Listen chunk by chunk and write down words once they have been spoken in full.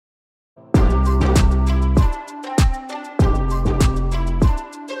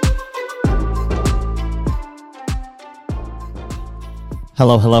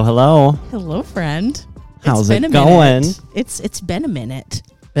Hello, hello, hello. Hello, friend. How's It's been it a going? minute. It's been a minute.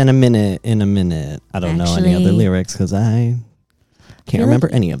 Been a minute in a minute. I don't know any other Actually, lyrics because I can't feel remember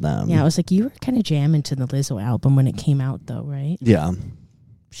like- any of them. Yeah, I was like, you were kind of jamming to the Lizzo album when it came out, though, right? Yeah,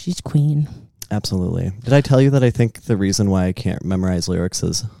 She's queen. absolutely. Did I tell you that I think the reason why I can't memorize lyrics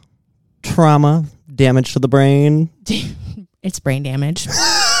is trauma, damage to the brain? It's brain damage.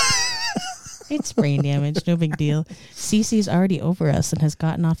 It's brain damage. No big deal. Cece's already over us and has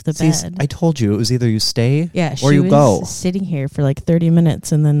gotten off the See, bed. I told you it was either you stay Yeah, or she you was go. sitting here for like 30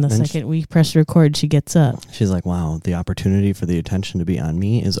 minutes, and then the Then second we press record, she gets up. She's like, wow, the opportunity for the attention to be on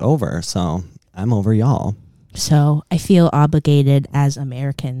me is over. So I'm over y'all. So I feel obligated as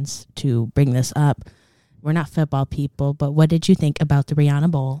Americans to bring this up. We're not football people, but what did you think about the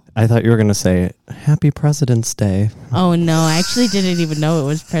Rihanna Bowl? I thought you were going to say Happy President's Day. Oh, no, I actually didn't even know it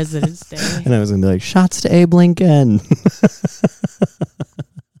was President's Day. And I was going to be like, shots to Abe Lincoln.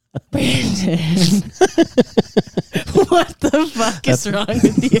 Brandon. What the fuck is wrong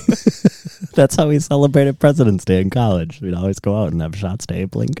with you? That's how we celebrated President's Day in college. We'd always go out and have shots to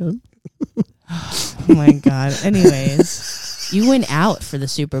Abe Lincoln. Oh, my God. Anyways, you went out for the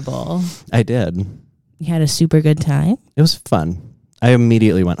Super Bowl. I did. You had a super good time. It was fun. I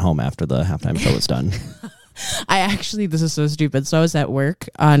immediately went home after the halftime show was done. This is so stupid. So I was at work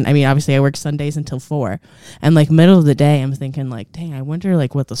obviously I work Sundays until 4. And like middle of the day, I'm thinking like, dang, I wonder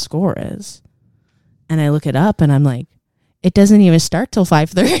like what the score is. And I look it up and I'm like, it doesn't even start till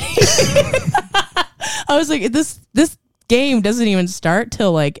 5:30. I was like, this game doesn't even start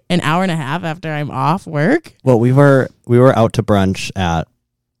till like an hour and a half after I'm off work. Well, we were out to brunch at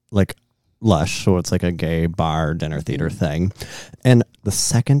like Lush, so it's like a gay bar dinner theater thing. And the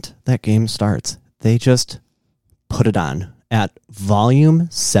second that game starts, they just put it on at volume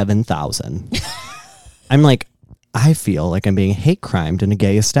 7,000. I'm like, I feel like I'm being hate crimed in a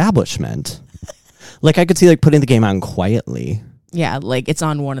gay establishment. Like I could see like putting the game on quietly. Yeah, like it's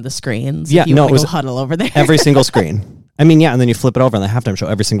on one of the screens. Yeah, if you no, wanna it was go huddle over there. Every single screen. I mean, yeah, and then you flip it over on the halftime show,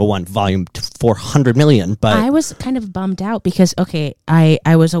 every single one, volume 400 million. But I was kind of bummed out because, okay, I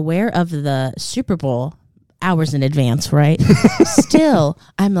was aware of the Super Bowl hours in advance, right? Still,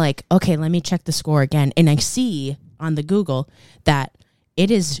 I'm like, okay, let me check the score again. And I see on the Google that it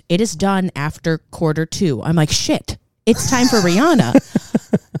is done after quarter 2. I'm like, shit, it's time for Rihanna.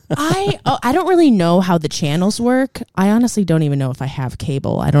 I don't really know how the channels work. I honestly don't even know if I have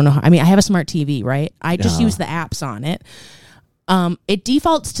cable. I don't know. I have a smart TV, right? I just use the apps on it. It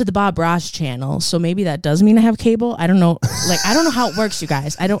defaults to the Bob Ross channel, so maybe that does mean I have cable. I don't know. Like, I don't know how it works, you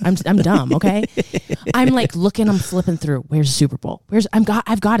guys. I'm dumb. Okay, I'm like looking. I'm flipping through. Where's the Super Bowl?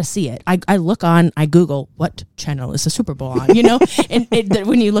 I've got to see it. I look on. I Google what channel is the Super Bowl on. You know, and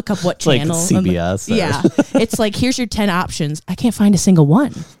when you look up what channel, like CBS. Yeah, it's like here's your 10 options. I can't find a single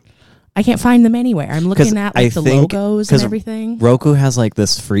one. I can't find them anywhere. I'm looking at like the logos and everything. Roku has like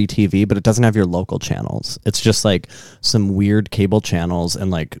this free TV, but it doesn't have your local channels. It's just like some weird cable channels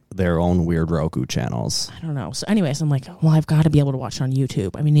and like their own weird Roku channels. I don't know. So anyways, I'm like, well, I've got to be able to watch it on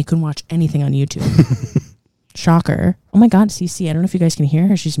YouTube. I mean, you can watch anything on YouTube. Shocker. Oh my God, Cece, I don't know if you guys can hear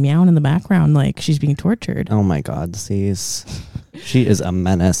her. She's meowing in the background like she's being tortured. Oh my God, she is a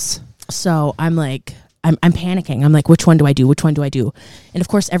menace. So I'm like, I'm panicking. I'm like, which one do I do? Which one do I do? And of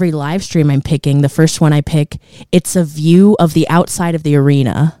course, every live stream I'm picking, the first one I pick, it's a view of the outside of the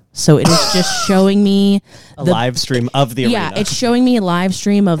arena. So it is just showing me a live stream of the arena. Yeah, it's showing me a live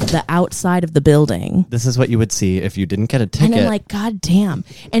stream of the outside of the building. This is what you would see if you didn't get a ticket. And I'm like, God damn.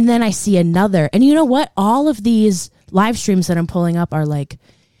 And then I see another. And you know what? All of these live streams that I'm pulling up are like,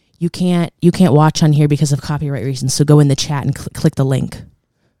 you can't watch on here because of copyright reasons. So go in the chat and click the link.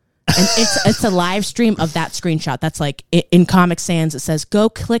 And it's a live stream of that screenshot. That's like in Comic Sans. It says go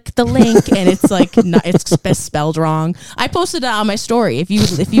click the link, and it's like it's spelled wrong. I posted it on my story. If you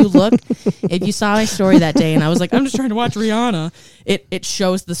saw my story that day, and I was like, I'm just trying to watch Rihanna. It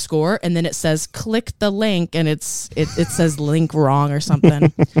shows the score, and then it says click the link, and it says link wrong or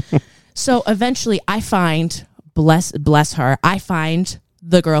something. So eventually, I find bless her. I find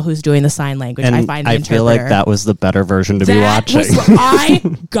the girl who's doing the sign language. And I find the interpreter. feel like that was the better version to be watching.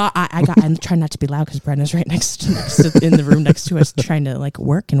 I'm trying not to be loud because Brenda's right next to in the room next to us trying to like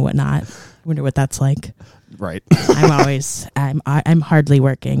work and whatnot. I wonder what that's like. Right. I'm hardly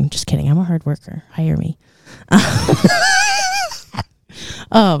working. Just kidding. I'm a hard worker. Hire me.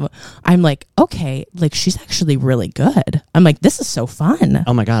 I'm like, okay, like she's actually really good. I'm like, this is so fun.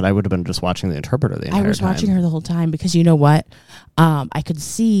 Oh my God, I would have been just watching the interpreter the entire time. I was watching her the whole time because you know what? I could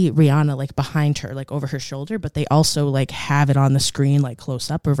see Rihanna like behind her, like over her shoulder, but they also like have it on the screen like close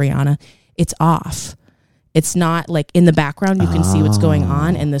up of Rihanna. It's off. It's not like in the background you can see what's going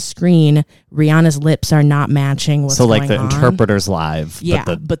on, and the screen, Rihanna's lips are not matching what's going on. So like the interpreter's live, yeah,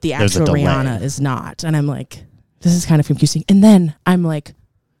 but the actual Rihanna is not. And I'm like, this is kind of confusing. And then I'm like,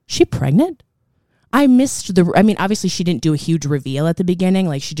 she pregnant? I missed obviously she didn't do a huge reveal at the beginning.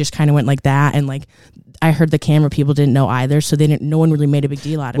 Like she just kind of went like that. And like, I heard the camera people didn't know either. So no one really made a big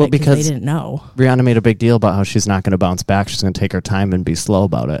deal out of it because they didn't know. Rihanna made a big deal about how she's not going to bounce back. She's going to take her time and be slow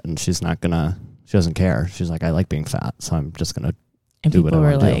about it. And she doesn't care. She's like, I like being fat. So I'm just going to do what I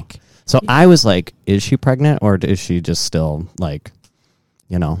want to do. So I was like, is she pregnant or is she just still like,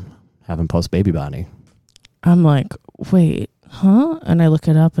 having post-baby body? I'm like, wait, huh? And I look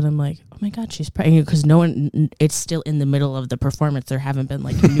it up and I'm like, oh my God, she's pregnant, because it's still in the middle of the performance. There haven't been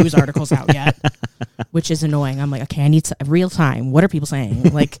like news articles out yet, which is annoying. I'm like, okay, I need real time. What are people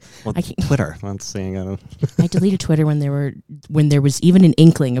saying? Like, Twitter. I'm saying, I deleted Twitter when there was even an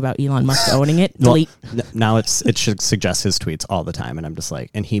inkling about Elon Musk owning it. Delete. Now it should suggest his tweets all the time, and I'm just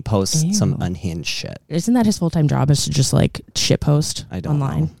like, and he posts some unhinged shit. Isn't that his full-time job, is to just like shit post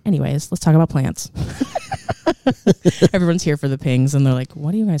online? Know. Anyways, let's talk about plants. Everyone's here for the pings, and they're like,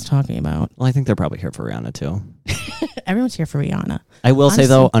 what are you guys talking about? Well, I think they're probably here for Rihanna too. Everyone's here for Rihanna. I will say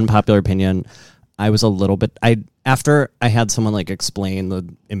though, unpopular opinion, I was a little bit, after I had someone like explain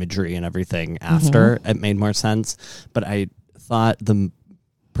the imagery and everything after, it made more sense, but I thought the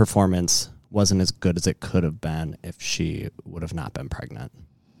performance wasn't as good as it could have been if she would have not been pregnant,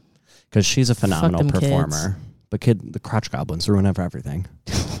 because she's a phenomenal performer. Kids. But the crotch goblins ruin everything.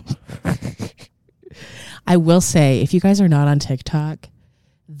 I will say, if you guys are not on TikTok,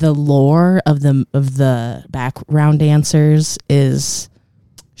 the lore of the background dancers is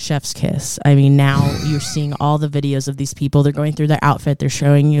chef's kiss. I mean, now you're seeing all the videos of these people. They're going through their outfit. They're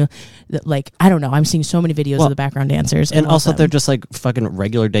showing you, like, I don't know. I'm seeing so many videos of the background dancers. And also they're just like fucking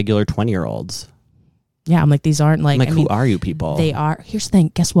regular 20-year-olds. Yeah, I'm like, these aren't like... who are you people? They are... Here's the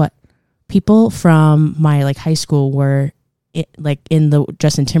thing. Guess what? People from my like high school were... in the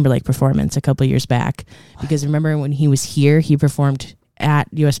Justin Timberlake performance a couple years back, because remember when he was here, he performed at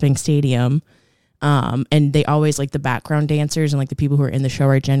US Bank Stadium, and they always like the background dancers and like the people who are in the show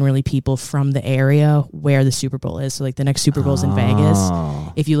are generally people from the area where the Super Bowl is. So like the next Super Bowl is in Vegas.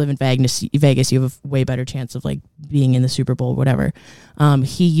 If you live in Vegas, you have a way better chance of like being in the Super Bowl, whatever.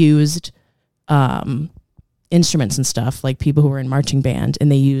 He used instruments and stuff, like people who were in marching band, and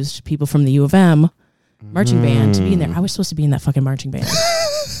they used people from the U of M marching band to be in there. I was supposed to be in that fucking marching band.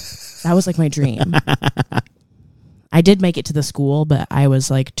 That was like my dream. I did make it to the school, but I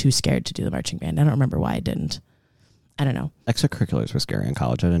was like too scared to do the marching band. I don't remember why I didn't. I don't know. Extracurriculars were scary in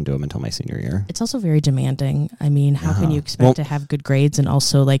college. I didn't do them until my senior year. It's also very demanding. I mean, how can you expect to have good grades and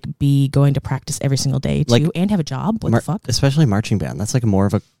also like be going to practice every single day too, and have a job? What the fuck? Especially marching band. That's like more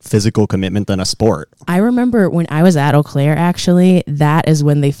of a physical commitment than a sport. I remember when I was at Eau Claire, actually, that is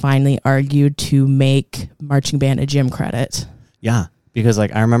when they finally argued to make marching band a gym credit. Yeah, because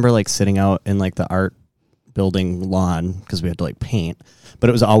like I remember like sitting out in like the art building lawn because we had to like paint, but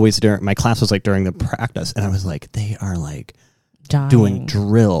it was always during my class was like during the practice, and I was like, they are like doing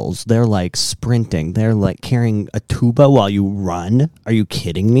drills, they're like sprinting, they're like carrying a tuba while you run. Are you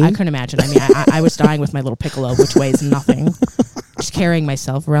kidding me? I couldn't imagine. I mean, I was dying with my little piccolo, which weighs nothing, just carrying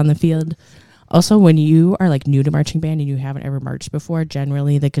myself around the field. Also, when you are like new to marching band and you haven't ever marched before,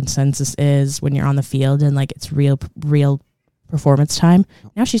 generally the consensus is when you're on the field and like it's real performance time.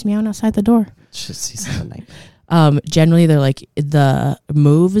 Now she's meowing outside the door. She's in the night. Generally, they're like the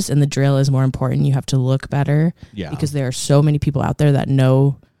moves and the drill is more important. You have to look better, because there are so many people out there that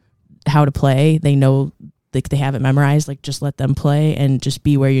know how to play. They know, like they have it memorized. Like just let them play and just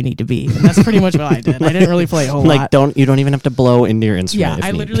be where you need to be. And that's pretty much what I did. I didn't really play a whole lot. You don't even have to blow into your instrument. Yeah,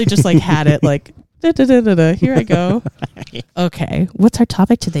 I literally just like had it like here I go. Okay, what's our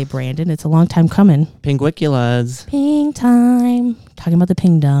topic today, Brandon? It's a long time coming. Pinguiculas. Ping time. Talking about the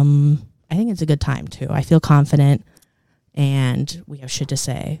pingdom. I think it's a good time too. I feel confident and we have shit to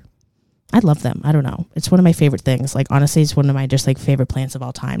say. I love them. I don't know. It's one of my favorite things. Like honestly, it's one of my just like favorite plants of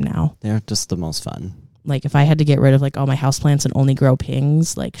all time now. They're just the most fun. Like if I had to get rid of like all my houseplants and only grow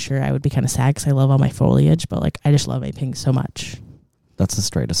pings, like sure I would be kind of sad because I love all my foliage, but like I just love my pings so much. That's the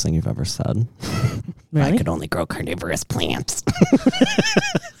straightest thing you've ever said. Really? I could only grow carnivorous plants.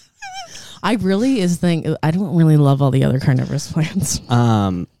 I really I don't really love all the other carnivorous plants.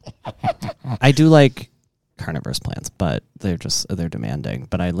 I do like carnivorous plants, but they're demanding.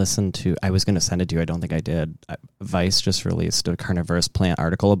 But I was going to send it to you. I don't think I did. Vice just released a carnivorous plant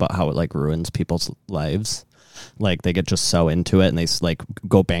article about how it like ruins people's lives. Like they get just so into it and they like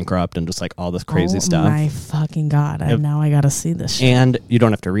go bankrupt and just like all this crazy stuff. Oh my fucking God. Now I got to see this shit. And you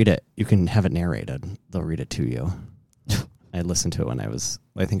don't have to read it. You can have it narrated. They'll read it to you. I listened to it when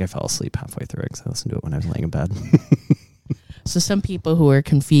I think I fell asleep halfway through it because I listened to it when I was laying in bed. So some people who are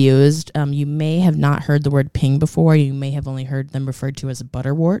confused, you may have not heard the word ping before. You may have only heard them referred to as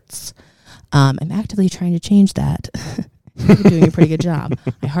butterworts. I'm actively trying to change that. You're doing a pretty good job.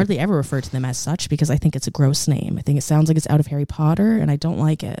 I hardly ever refer to them as such because I think it's a gross name. I think it sounds like it's out of Harry Potter, and I don't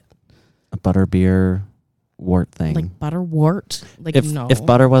like it. A butterbeer wort thing. Like butterwort? Like, no. If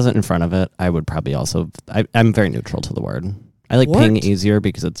butter wasn't in front of it, I would probably also... I'm very neutral to the word. I like Wort? ping easier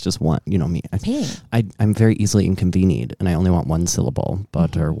because it's just one... You know me. Ping. I'm very easily inconvenient, and I only want one syllable.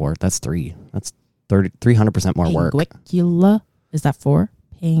 Butterwort, that's 3. That's 300% more work. Pinguicula. Is that 4?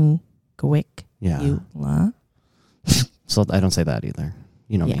 Pinguicula. Yeah. So I don't say that either.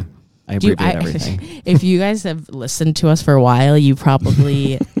 You know me. I abbreviate everything. If you guys have listened to us for a while, you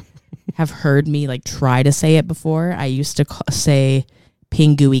probably have heard me like try to say it before. I used to say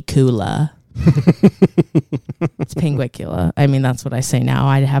pinguicula. It's pinguicula. I mean, that's what I say now.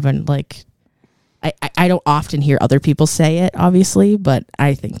 I haven't like... I don't often hear other people say it, obviously, but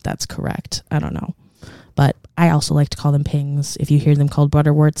I think that's correct. I don't know. But I also like to call them pings. If you hear them called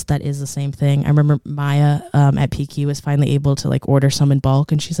butterworts, that is the same thing. I remember Maya at PQ was finally able to like order some in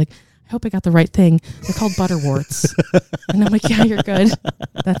bulk, and she's like, I hope I got the right thing. They're called butterworts. And I'm like, yeah, you're good.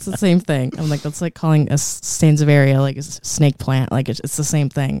 That's the same thing. I'm like, that's like calling a Sansevieria like a snake plant. Like it's the same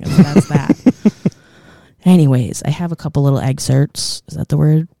thing. That's that. Anyways, I have a couple little excerpts. Is that the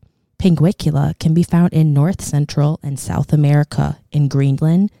word? Pinguicula can be found in North, Central, and South America, in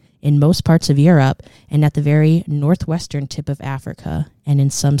Greenland, in most parts of Europe, and at the very northwestern tip of Africa, and in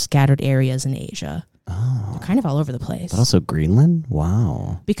some scattered areas in Asia. Oh. They're kind of all over the place. But also Greenland?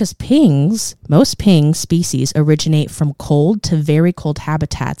 Wow. Because most ping species originate from cold to very cold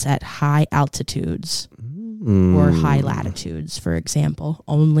habitats at high altitudes or high latitudes, for example.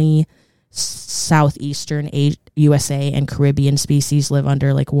 Only southeastern USA and Caribbean species live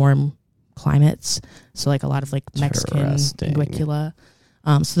under like warm climates. So like a lot of like Mexican pinguicula.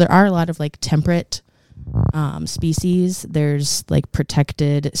 So there are a lot of like temperate species. There's like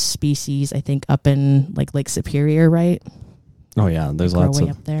protected species, I think, up in like Lake Superior, right? Oh yeah, there's lots of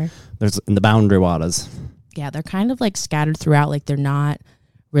up there. There's in the boundary waters. Yeah, they're kind of like scattered throughout. Like they're not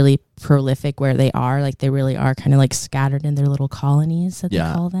really prolific where they are. Like they really are kind of like scattered in their little colonies that they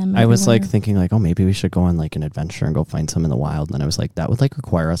call them. Everywhere. I was like thinking like, oh, maybe we should go on like an adventure and go find some in the wild. And then I was like, that would like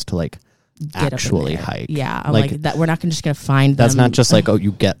require us to like actually hike. Yeah, I'm like that. We're not just gonna find them. That's not just like, oh,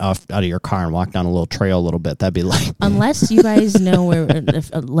 you get out of your car and walk down a little trail a little bit. That'd be like, unless you guys know where, if,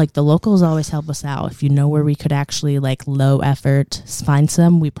 like the locals always help us out. If you know where we could actually like low effort find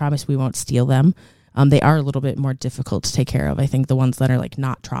some, we promise we won't steal them. They are a little bit more difficult to take care of. I think the ones that are like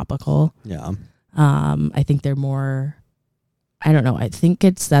not tropical. Yeah. I think they're more. I don't know. I think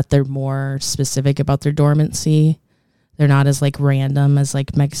it's that they're more specific about their dormancy. They're not as like random as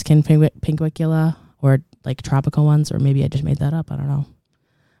like Mexican pinguicula or like tropical ones, or maybe I just made that up. I don't know.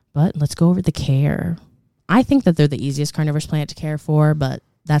 But let's go over the care. I think that they're the easiest carnivorous plant to care for, but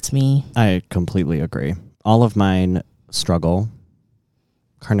that's me. I completely agree. All of mine struggle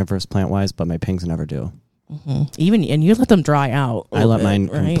carnivorous plant wise, but my pings never do. Mm-hmm. Even and you let them dry out. I let mine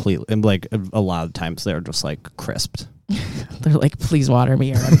right? completely. And like a lot of times they're just like crisped. They're like, please water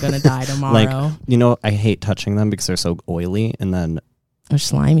me or I'm gonna die tomorrow. Like, you know, I hate touching them because they're so oily, and then they're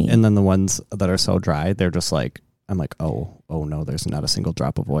slimy. And then the ones that are so dry, they're just like, I'm like, oh no, there's not a single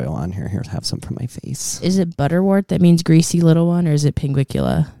drop of oil on here. Here, have some for my face. Is it butterwort that means greasy little one, or is it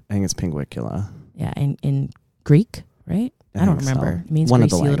pinguicula? I think it's pinguicula. Yeah, in Greek, right? I don't remember. So. It means one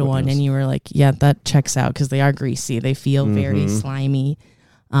greasy little one, and you were like, yeah, that checks out because they are greasy. They feel very slimy.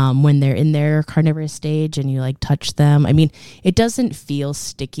 When they're in their carnivorous stage and you like touch them. I mean, it doesn't feel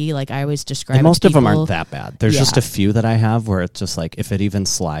sticky. Like I always describe it. Most of them aren't that bad. There's just a few that I have where it's just like, if it even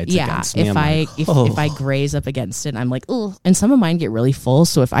slides against me, if I graze up against it, I'm like, oh. And some of mine get really full.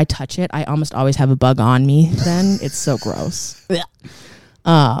 So if I touch it, I almost always have a bug on me. Then it's so gross.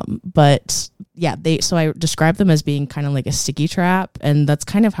 But yeah, so I describe them as being kind of like a sticky trap, and that's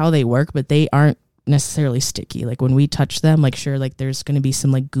kind of how they work, but they aren't necessarily sticky. Like when we touch them, like sure, like there's going to be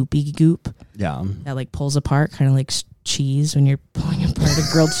some like goopy goop that like pulls apart, kind of like cheese when you're pulling apart a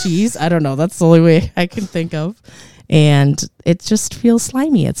grilled cheese. I don't know, that's the only way I can think of. And it just feels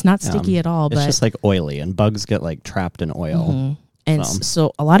slimy. It's not sticky at all, but it's just like oily, and bugs get like trapped in oil. And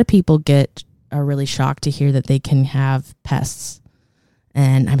so a lot of people are really shocked to hear that they can have pests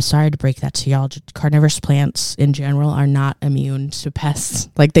And I'm sorry to break that to y'all. Carnivorous plants in general are not immune to pests.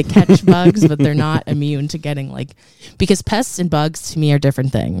 Like they catch bugs, but they're not immune to getting because pests and bugs to me are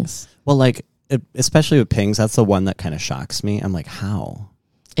different things. Well, like, especially with pings, that's the one that kind of shocks me. I'm like, how?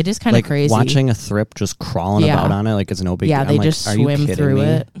 It is kind of crazy. Watching a thrip just crawling about on it, like it's no big deal. Yeah, they I'm just like, swim through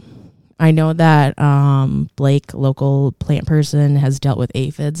it. I know that Blake, local plant person, has dealt with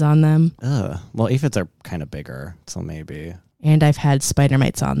aphids on them. Well, aphids are kind of bigger, so maybe. And I've had spider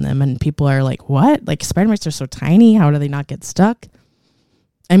mites on them, and people are like, what? Like, spider mites are so tiny. How do they not get stuck?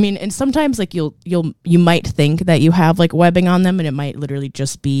 I mean, and sometimes like you might think that you have like webbing on them, and it might literally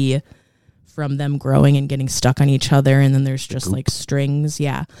just be from them growing and getting stuck on each other, and then there's just like strings.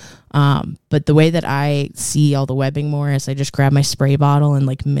 Yeah. But the way that I see all the webbing more is I just grab my spray bottle and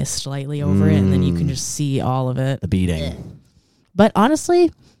like mist lightly over it, and then you can just see all of it. The beating. But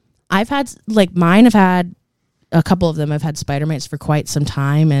honestly, I've had a couple of them. I've had spider mites for quite some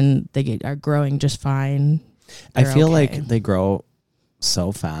time, and they are growing just fine. I feel like they grow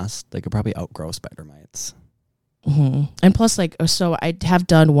so fast. They could probably outgrow spider mites. Mm-hmm. And plus, so I have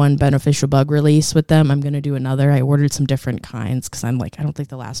done one beneficial bug release with them. I'm going to do another. I ordered some different kinds because I'm like, I don't think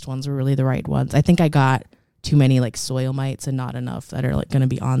the last ones were really the right ones. I think I got too many like soil mites and not enough that are like going to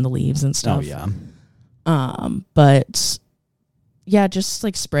be on the leaves and stuff. Oh yeah. But yeah, just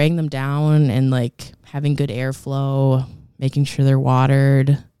like spraying them down and like having good airflow, making sure they're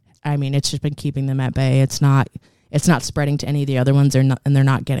watered. I mean, it's just been keeping them at bay. It's not spreading to any of the other ones. They're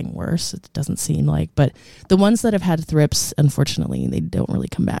not getting worse. It doesn't seem like. But the ones that have had thrips, unfortunately, they don't really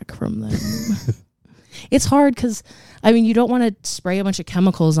come back from them. It's hard because, I mean, you don't want to spray a bunch of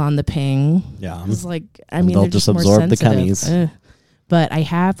chemicals on the ping. Yeah. It's like, I mean, they'll they're just more absorb the sensitive. chemis. But I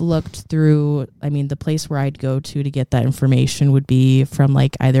have looked through, I mean, the place where I'd go to get that information would be from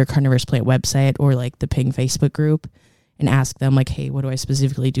like either Carnivorous Plant website or like the Ping Facebook group, and ask them like, hey, what do I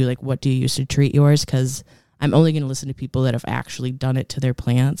specifically do? Like, what do you use to treat yours? Because I'm only going to listen to people that have actually done it to their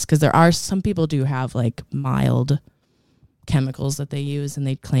plants. Because there are some people do have like mild chemicals that they use and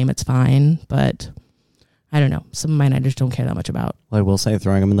they claim it's fine. But I don't know. Some of mine I just don't care that much about. Well, I will say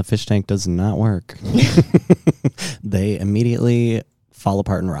throwing them in the fish tank does not work. They immediately fall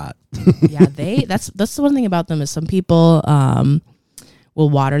apart and rot. Yeah, that's the one thing about them is some people will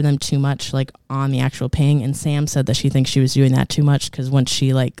water them too much like on the actual ping, and Sam said that she thinks she was doing that too much because once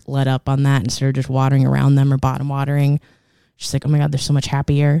she like let up on that and started just watering around them or bottom watering, she's like, oh my god, they're so much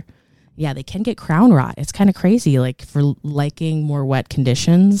happier. Yeah, they can get crown rot. It's kind of crazy. Like for liking more wet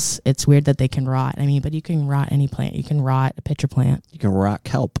conditions, it's weird that they can rot. I mean, but you can rot any plant. You can rot a pitcher plant. You can rot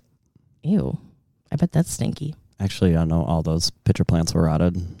kelp. Ew, I bet that's stinky. Actually, I know all those pitcher plants were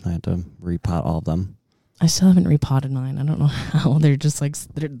rotted. I had to repot all of them. I still haven't repotted mine. I don't know how. They're just like,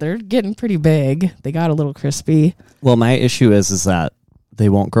 they're getting pretty big. They got a little crispy. Well, my issue is that they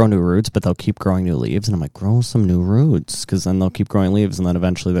won't grow new roots, but they'll keep growing new leaves. And I'm like, grow some new roots, because then they'll keep growing leaves, and then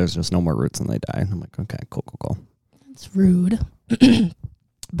eventually there's just no more roots and they die. And I'm like, okay, cool. It's rude.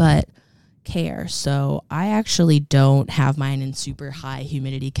 But care. So I actually don't have mine in super high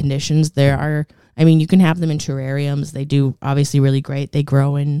humidity conditions. You can have them in terrariums. They do obviously really great. They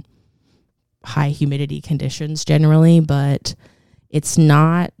grow in high humidity conditions generally, but it's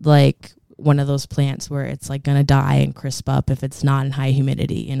not like one of those plants where it's like gonna die and crisp up if it's not in high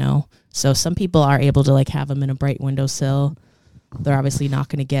humidity, you know. So some people are able to like have them in a bright windowsill. They're obviously not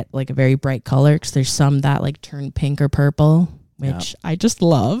going to get like a very bright color because there's some that like turn pink or purple, which I just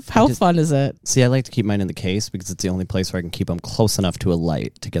love. How fun is it? See, I like to keep mine in the case because it's the only place where I can keep them close enough to a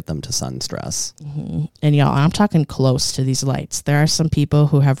light to get them to sun stress. Mm-hmm. And y'all, I'm talking close to these lights. There are some people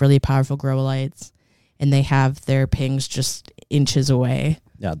who have really powerful grow lights and they have their pings just inches away.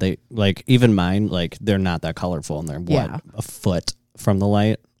 Yeah, they like even mine, like they're not that colorful and they're a foot from the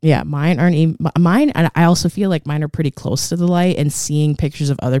light. Yeah, mine aren't even mine. And I also feel like mine are pretty close to the light, and seeing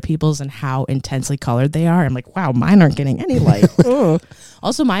pictures of other people's and how intensely colored they are, I'm like, wow, mine aren't getting any light.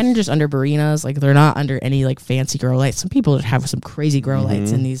 Also, mine are just under Barinas. Like they're not under any like fancy grow lights. Some people have some crazy grow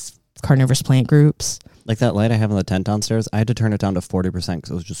lights in these carnivorous plant groups. Like that light I have in the tent downstairs, I had to turn it down to 40% because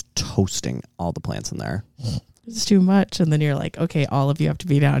it was just toasting all the plants in there. It's too much. And then you're like, okay, all of you have to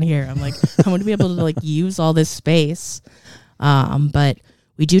be down here. I'm like, I want to be able to like use all this space. But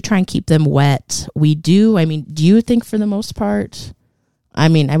we do try and keep them wet. We do. I mean, do you think for the most part, I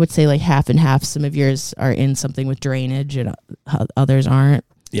mean, I would say like half and half. Some of yours are in something with drainage and others aren't.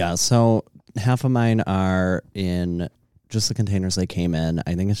 Yeah. So half of mine are in just the containers they came in.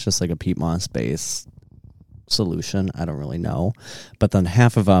 I think it's just like a peat moss base solution. I don't really know. But then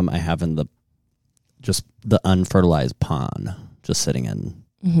half of them I have in the unfertilized pond, just sitting in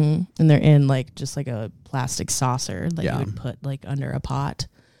And they're in like just like a plastic saucer that Yeah. you would put like under a pot,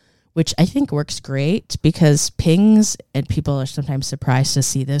 which I think works great because pings, and people are sometimes surprised to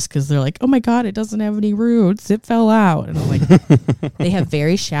see this because they're like, oh my God, it doesn't have any roots. It fell out. And I'm like, they have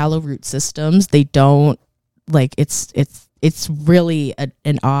very shallow root systems. They don't like it's really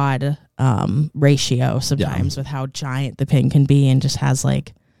an odd ratio sometimes with how giant the ping can be, and just has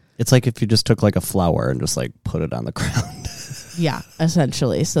like, It's like if you just took like a flower and just like put it on the ground. yeah,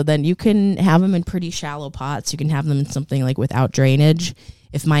 essentially. So then you can have them in pretty shallow pots. You can have them in something like without drainage.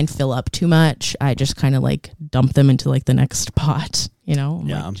 If mine fill up too much, I just kind of like dump them into like the next pot, you know? I'm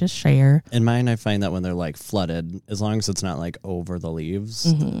Yeah. like, just share. In mine, I find that when they're like flooded, as long as it's not like over the leaves,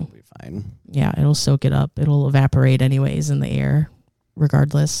 it'll be fine. Yeah, it'll soak it up. It'll evaporate anyways in the air,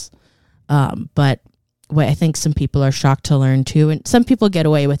 regardless. But what I think some people are shocked to learn too, and some people get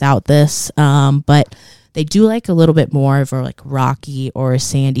away without this, but they do like a little bit more of a like rocky or a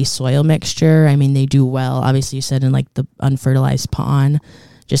sandy soil mixture. I mean, they do well. Obviously, you said in like the unfertilized pond,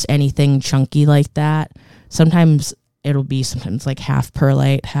 just anything chunky like that. Sometimes it'll be like half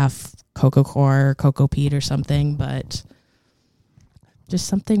perlite, half cocoa core, cocoa peat or something, but just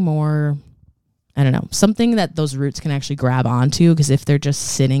something more, I don't know, something that those roots can actually grab onto, because if they're just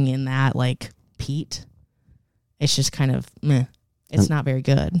sitting in that like peat, it's just kind of meh. It's not very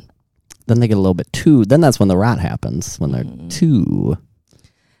good. Then they get a little bit too, then that's when the rot happens, when they're too.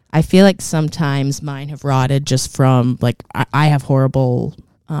 I feel like sometimes mine have rotted just from like, I have horrible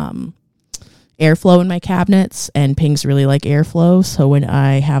airflow in my cabinets, and pings really like airflow. So when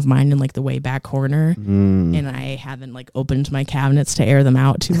I have mine in like the way back corner and I haven't like opened my cabinets to air them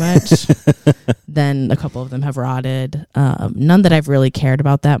out too much, then a couple of them have rotted. None that I've really cared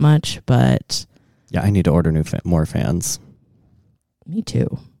about that much, but Yeah, I need to order more fans. me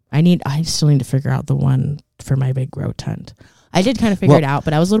too. I still need to figure out the one for my big grow tent. I did kind of figure it out,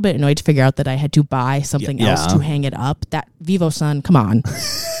 but I was a little bit annoyed to figure out that I had to buy something else to hang it up. That Vivo Sun, come on.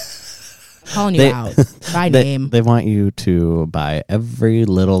 Calling you out by name. They want you to buy every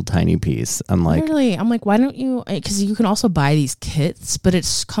little tiny piece. I'm like, why don't you? Because you can also buy these kits, but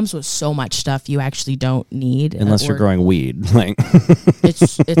it comes with so much stuff you actually don't need unless you're growing weed. Like,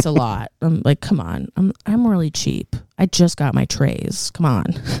 it's a lot. I'm like, come on. I'm really cheap. I just got my trays. Come on.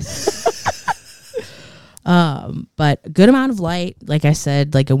 But good amount of light. Like I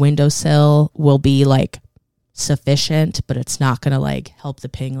said, like a windowsill will be like sufficient, but it's not gonna like help the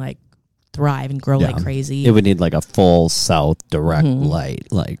ping like thrive and grow like crazy. It would need like a full south direct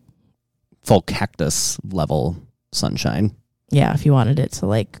light, like full cactus level sunshine. Yeah, if you wanted it to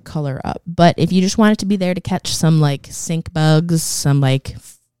like color up. But if you just want it to be there to catch some like stink bugs, some like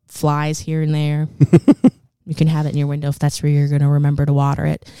flies here and there, you can have it in your window if that's where you're going to remember to water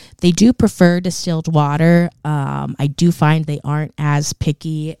it. They do prefer distilled water. I do find they aren't as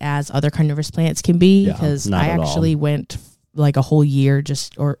picky as other carnivorous plants can be, because I actually went like a whole year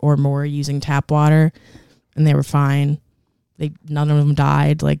just or more using tap water, and they were fine. None of them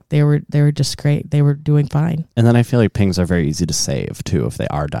died. Like they were just great. They were doing fine. And then I feel like pings are very easy to save too. If they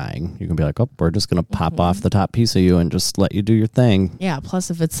are dying, you can be like, oh, we're just going to pop off the top piece of you and just let you do your thing. Yeah.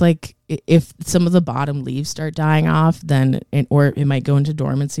 Plus, if it's like, if some of the bottom leaves start dying off, then, or it might go into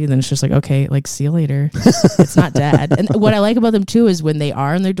dormancy, then it's just like, okay, like see you later. It's not dead. And what I like about them too is when they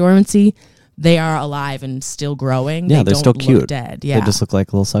are in their dormancy, they are alive and still growing. Yeah, they're still cute. Dead. Yeah, they just look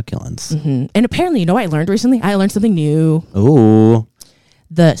like little succulents. And apparently, you know what I learned recently? I learned something new. Ooh.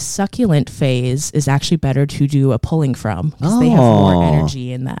 The succulent phase is actually better to do a pulling from, because they have more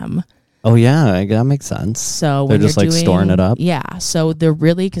energy in them. Oh yeah, that makes sense. So they're just like storing it up. Yeah, so they're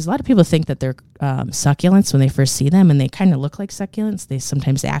really, because a lot of people think that they're succulents when they first see them, and they kind of look like succulents. They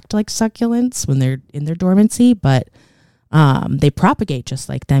sometimes act like succulents when they're in their dormancy, but they propagate just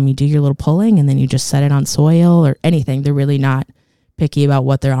like them. You do your little pulling, and then you just set it on soil or anything. They're really not picky about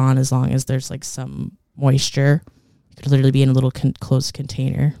what they're on, as long as there's like some moisture. It could literally be in a little closed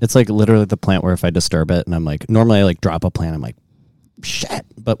container. It's like literally the plant where if I disturb it, and I'm like, normally I like drop a plant, I'm like, shit.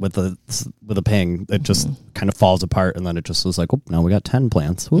 But with a ping, it just kind of falls apart, and then it just was like, oh, now we got 10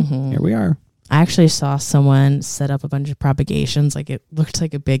 plants. Ooh, here we are. I actually saw someone set up a bunch of propagations. Like it looked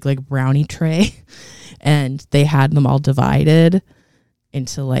like a big like brownie tray, and they had them all divided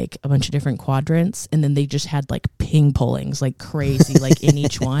into like a bunch of different quadrants, and then they just had like ping pullings like crazy like in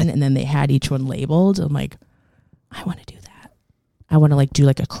each one, and then they had each one labeled. I'm like, I want to do that. I want to like do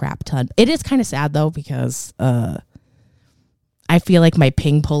like a crap ton. It is kind of sad though, because I feel like my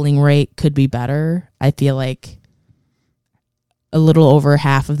ping pulling rate could be better. I feel like a little over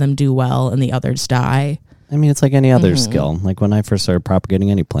half of them do well and the others die. I mean, it's like any other skill. Like when I first started propagating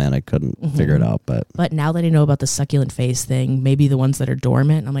any plant, I couldn't figure it out. But now that I know about the succulent phase thing, maybe the ones that are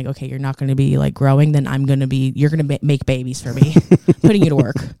dormant, I'm like, okay, you're not going to be like growing. Then you're going to make babies for me, putting you to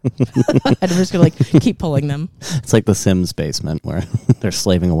work. I'm just going to like keep pulling them. It's like the Sims basement where they're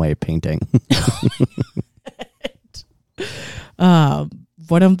slaving away painting.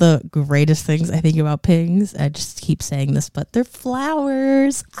 One of the greatest things I think about pings, I just keep saying this, but they're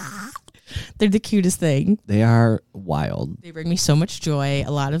flowers. They're the cutest thing. They are wild. They bring me so much joy.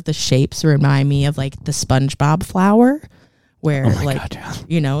 A lot of the shapes remind me of like the SpongeBob flower, where God, yeah.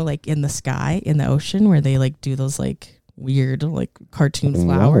 You know, like in the sky, in the ocean, where they like do those like weird like cartoon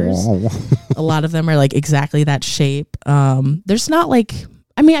flowers. A lot of them are like exactly that shape. There's not like,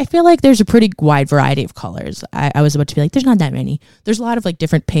 I mean, I feel like there's a pretty wide variety of colors. I was about to be like, there's not that many. There's a lot of like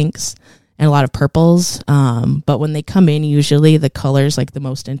different pinks and a lot of purples. But when they come in, usually the color's like the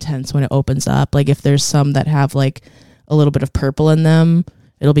most intense when it opens up. Like if there's some that have like a little bit of purple in them,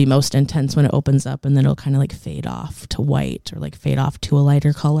 it'll be most intense when it opens up, and then it'll kind of like fade off to white or like fade off to a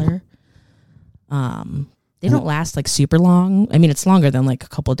lighter color. They don't last like super long. I mean, it's longer than like a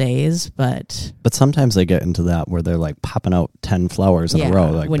couple days, but sometimes they get into that where they're like popping out 10 flowers in a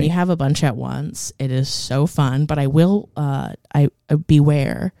row. Like when you have a bunch at once, it is so fun. But I will, I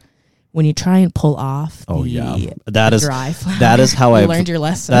beware when you try and pull off. That is dry flower. That is how I've learned your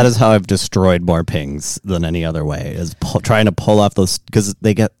lesson. That is how I've destroyed more pings than any other way. Is trying to pull off those, because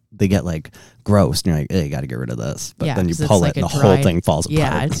they get like gross, and you're like, hey, you got to get rid of this. But then you pull it, and the whole thing falls apart.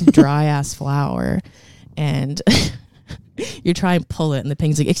 Yeah, it's a dry ass flower. And you try and pull it, and the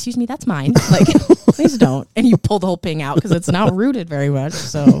ping's like, excuse me, that's mine. Like, please don't. And you pull the whole ping out because it's not rooted very much.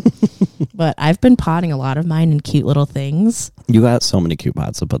 So, but I've been potting a lot of mine in cute little things. You got so many cute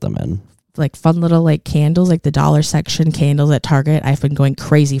pots to put them in. Like fun little like candles, like the dollar section candles at Target. I've been going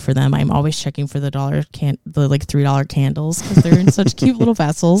crazy for them. I'm always checking for the like $3 candles because they're in such cute little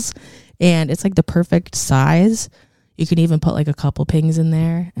vessels, and it's like the perfect size. You can even put like a couple pings in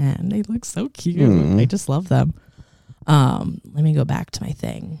there, and they look so cute. I just love them. Let me go back to my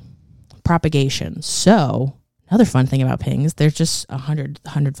thing. Propagation. So another fun thing about pings, there's just 100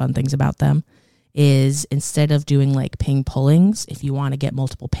 fun things about them, is instead of doing like ping pullings, if you want to get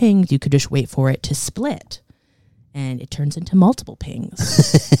multiple pings, you could just wait for it to split, and it turns into multiple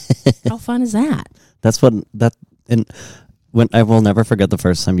pings. How fun is that? When I will never forget the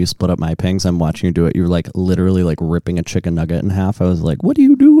first time you split up my pings. I'm watching you do it. You were like literally like ripping a chicken nugget in half. I was like, what are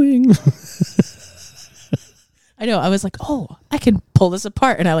you doing? I know. I was like, oh, I can pull this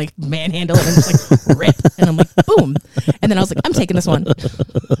apart. And I like manhandle it and just like rip. And I'm like, boom. And then I was like, I'm taking this one.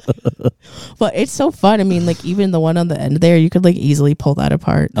 But it's so fun. I mean, like even the one on the end there, you could like easily pull that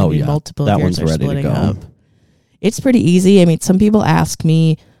apart. Oh, yeah. Multiple that of yours one's are ready to splitting go. up. It's pretty easy. I mean, some people ask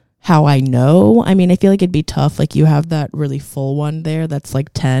me how I know. I mean, I feel like it'd be tough. Like you have that really full one there that's like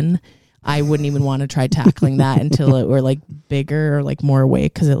 10. I wouldn't even want to try tackling that until it were like bigger or like more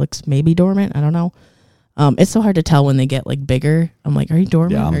awake, because it looks maybe dormant. I don't know. It's so hard to tell when they get like bigger. I'm like, are you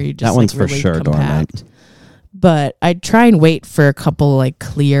dormant? Yeah, or are you just that one's like, for really sure compact? dormant. But I'd try and wait for a couple like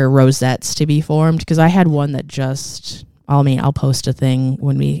clear rosettes to be formed, because I had one that just, I'll post a thing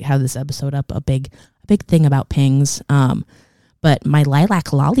when we have this episode up, a big thing about pings. But my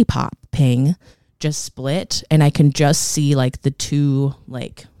lilac lollipop ping just split, and I can just see like the two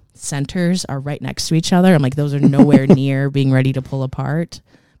like centers are right next to each other. I'm like, those are nowhere near being ready to pull apart.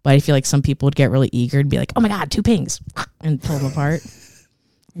 But I feel like some people would get really eager and be like, oh my God, 2 pings, and pull them apart.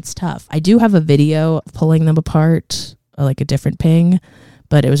 It's tough. I do have a video of pulling them apart, like a different ping,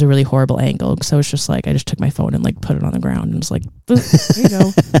 but it was a really horrible angle. So it's just like, I just took my phone and like put it on the ground and was like, there you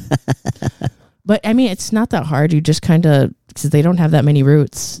go. But I mean, it's not that hard. You just kind of, because they don't have that many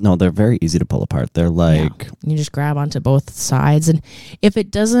roots. No, they're very easy to pull apart. They're like, you just grab onto both sides. And if it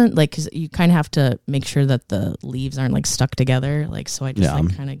doesn't, like, because you kind of have to make sure that the leaves aren't like stuck together. Like, so I just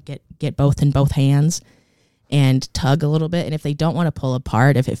like kind of get both in both hands and tug a little bit. And if they don't want to pull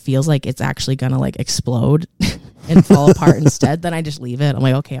apart, if it feels like it's actually going to like explode and fall apart instead, then I just leave it. I'm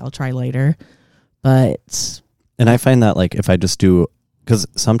like, okay, I'll try later. And I find that like if I just do, because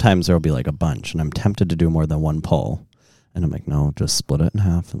sometimes there'll be like a bunch and I'm tempted to do more than one pull. And I'm like, no, just split it in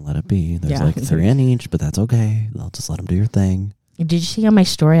half and let it be. There's like 3 in each, but that's okay. I'll just let them do your thing. Did you see on my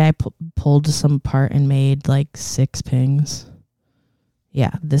story, I pulled some apart and made like 6 pings?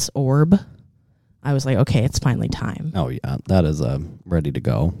 Yeah, this orb. I was like, okay, it's finally time. Oh, yeah. That is ready to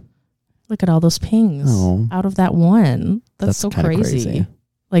go. Look at all those pings out of that one. That's so crazy.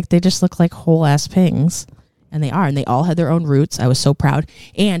 Like, they just look like whole-ass pings. And they are. And they all had their own roots. I was so proud.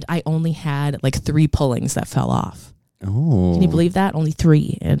 And I only had like 3 pullings that fell off. Oh. Can you believe that? Only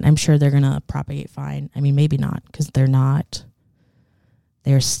 3. And I'm sure they're going to propagate fine. I mean, maybe not because they're not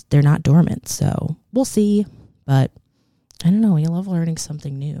dormant. So we'll see. But I don't know. You love learning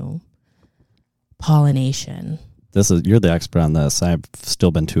something new. Pollination. You're the expert on this. I've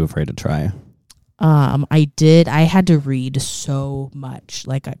still been too afraid to try. I had to read so much,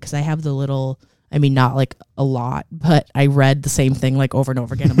 like, because I have the little, I mean, not like a lot, but I read the same thing like over and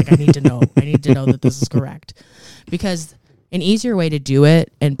over again. I'm like, I need to know that this is correct, because an easier way to do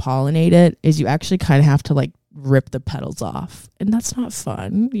it and pollinate it is you actually kind of have to like rip the petals off, and that's not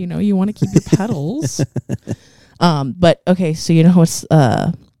fun. You know, you want to keep your petals. But okay, so you know what's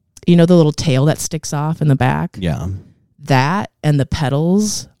the little tail that sticks off in the back? Yeah. That and the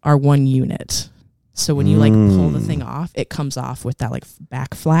petals are one unit. So when you like pull the thing off, it comes off with that like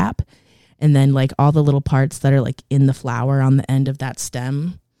back flap. And then like all the little parts that are like in the flower on the end of that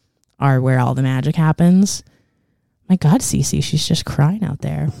stem are where all the magic happens. My God, Cece, she's just crying out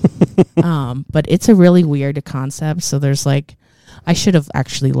there. But it's a really weird concept. So there's like, I should have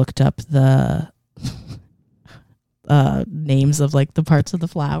actually looked up the names of like the parts of the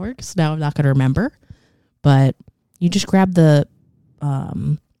flower, because now I'm not going to remember. But you just grab the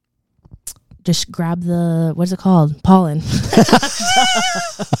what is it called? Pollen.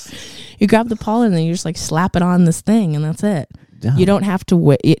 You grab the pollen and then you just like slap it on this thing, and that's it. Yeah. You don't have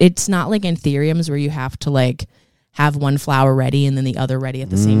to it's not like anthuriums where you have to like have one flower ready and then the other ready at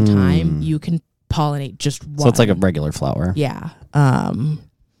the same time. You can pollinate just one. So it's like a regular flower. Yeah.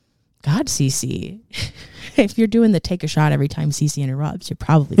 God, Cece. If you're doing the take a shot every time Cece interrupts, you're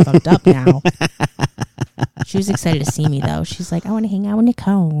probably fucked up now. She was excited to see me though. She's like, I want to hang out with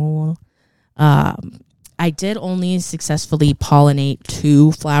Nicole. I did only successfully pollinate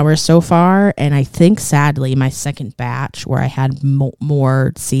 2 flowers so far, and I think sadly my second batch where I had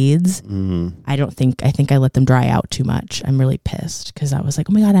more seeds, I think I let them dry out too much. I'm really pissed because I was like,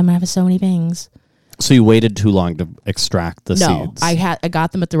 oh my God, I'm gonna have so many things. So you waited too long to extract the seeds? I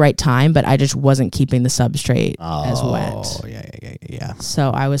got them at the right time, but I just wasn't keeping the substrate as wet. Oh, yeah.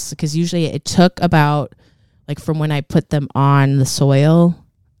 So I was, because usually it took about, like from when I put them on the soil,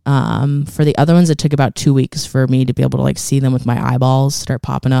 for the other ones, it took about 2 weeks for me to be able to like see them with my eyeballs start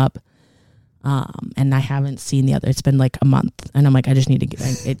popping up. And I haven't seen the other. It's been like a month, and I'm like, I need to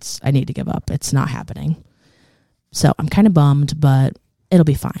give up. It's not happening. So I'm kind of bummed, but it'll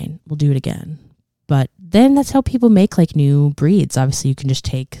be fine. We'll do it again. But then that's how people make like new breeds. Obviously, you can just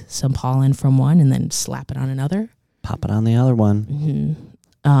take some pollen from one and then slap it on another. Pop it on the other one.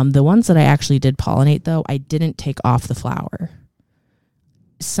 Mm-hmm. The ones that I actually did pollinate, though, I didn't take off the flower.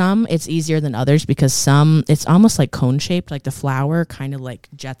 Some, it's easier than others because some, it's almost like cone shaped, like the flower kind of like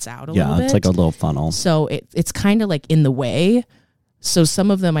jets out a little bit. Yeah, it's like a little funnel. So it's kind of like in the way. So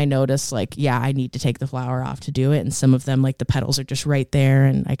some of them I noticed like, yeah, I need to take the flower off to do it. And some of them, like the petals are just right there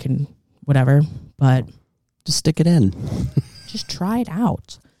and I can whatever. But just stick it in. Just try it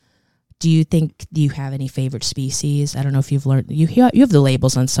out. Do you have any favorite species? I don't know if you've learned. You have the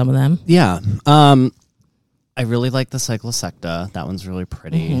labels on some of them. Yeah. I really like the Cyclosecta. That one's really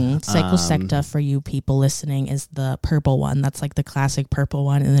pretty. Mm-hmm. Cyclosecta, for you people listening, is the purple one. That's like the classic purple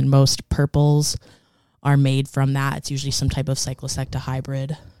one. And then most purples are made from that. It's usually some type of Cyclosecta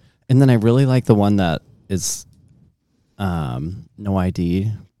hybrid. And then I really like the one that is no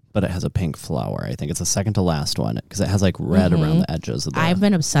ID, but it has a pink flower. I think it's the second to last one because it has like red around the edges of the... I've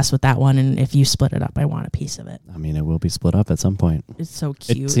been obsessed with that one, and if you split it up, I want a piece of it. I mean, it will be split up at some point. It's so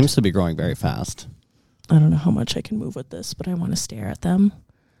cute. It seems to be growing very fast. I don't know how much I can move with this, but I want to stare at them.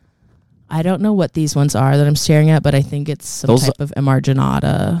 I don't know what these ones are that I'm staring at, but I think it's some type of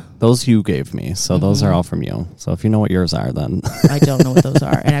Emarginata. Those you gave me, so those are all from you. So if you know what yours are, then... I don't know what those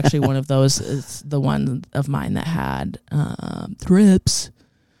are. And actually one of those is the one of mine that had thrips.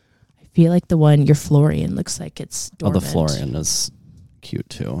 I feel like your Florian looks like it's dormant. Oh, the Florian is cute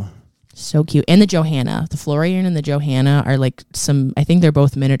too. So cute. And the Johanna. The Florian and the Johanna are like I think they're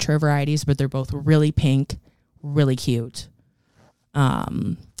both miniature varieties, but they're both really pink, really cute.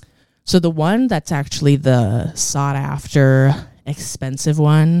 So the one that's actually the sought after expensive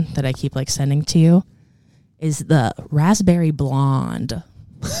one that I keep like sending to you is the Raspberry Blonde.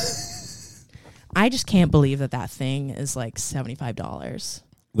 I just can't believe that thing is like $75.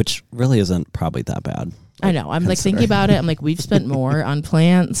 Which really isn't probably that bad. I know. I'm like thinking about it. I'm like, we've spent more on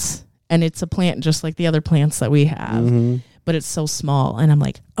plants, and it's a plant just like the other plants that we have, but it's so small. And I'm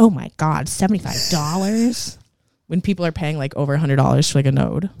like, oh my God, $75? When people are paying like over $100 for like a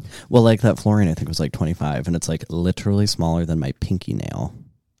node. Well, like that Florian, I think was like $25, and it's like literally smaller than my pinky nail.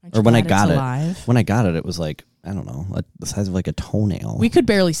 I Or when I glad got it's it. alive. When I got it, it was like, I don't know, the size of like a toenail. We could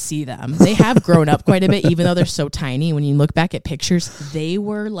barely see them. They have grown up quite a bit, even though they're so tiny. When you look back at pictures, they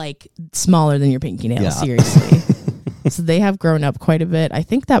were like smaller than your pinky nail, seriously. So they have grown up quite a bit. I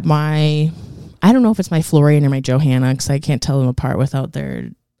think that I don't know if it's my Florian or my Johanna, because I can't tell them apart without their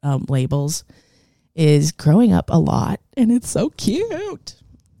labels, is growing up a lot. And it's so cute.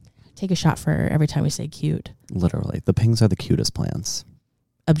 Take a shot for every time we say cute. Literally. The pings are the cutest plants.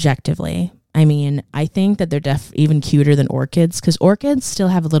 Objectively. I mean, I think that they're even cuter than orchids, because orchids still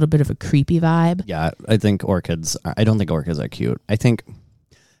have a little bit of a creepy vibe. Yeah, I think I don't think orchids are cute. I think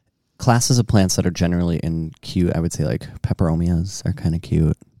classes of plants that are generally cute, I would say like peperomias are kind of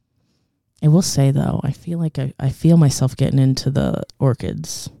cute. I will say, though, I feel like I feel myself getting into the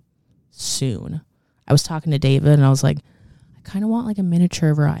orchids soon. I was talking to David, and I was like, I kind of want like a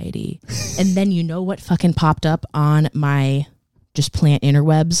miniature variety. And then you know what fucking popped up on my just plant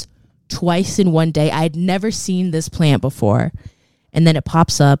interwebs? Twice in one day. I had never seen this plant before. And then it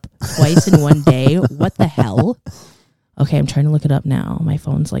pops up twice in one day. What the hell? Okay, I'm trying to look it up now. My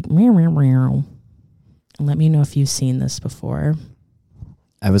phone's like, meow, meow, meow. Let me know if you've seen this before.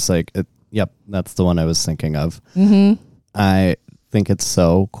 I was like, yep, that's the one I was thinking of. Mm-hmm. I think it's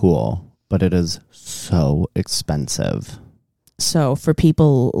so cool, but it is so expensive. So for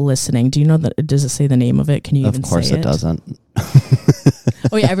people listening, do you know that? Does it say the name of it? Can you even say it? Of course it doesn't.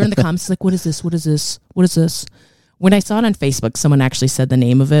 Oh yeah, everyone in the comments is like, what is this? What is this? What is this? When I saw it on Facebook, someone actually said the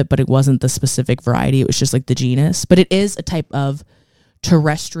name of it, but it wasn't the specific variety. It was just like the genus. But it is a type of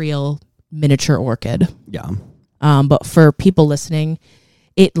terrestrial miniature orchid. Yeah. But for people listening,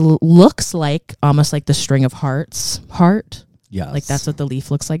 it looks like almost like the string of hearts heart. Yes. Like that's what the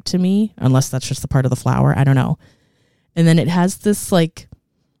leaf looks like to me, unless that's just the part of the flower. I don't know. And then it has this like,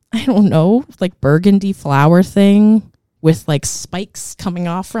 I don't know, like burgundy flower thing with like spikes coming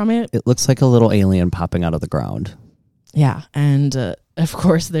off from it. It looks like a little alien popping out of the ground. Yeah. And of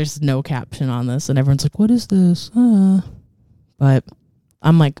course, there's no caption on this. And everyone's like, what is this? But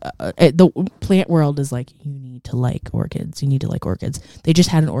I'm like, the plant world is like, you need to like orchids. You need to like orchids. They just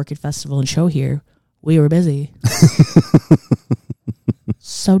had an orchid festival and show here. We were busy.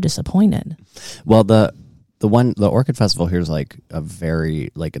 So disappointed. Well, the Orchid Festival here is like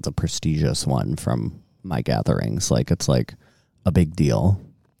it's a prestigious one from my gatherings. Like it's like a big deal.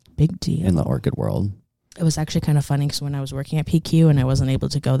 Big deal. In the orchid world. It was actually kind of funny because when I was working at PQ and I wasn't able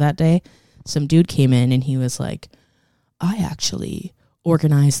to go that day, some dude came in and he was like, I actually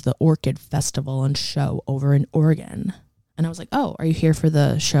organized the Orchid Festival and show over in Oregon. And I was like, oh, are you here for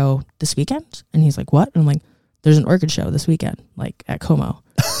the show this weekend? And he's like, what? And I'm like, there's an orchid show this weekend, like at Como.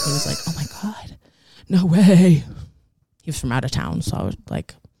 He was like, oh my God, no way. He was from out of town. So I was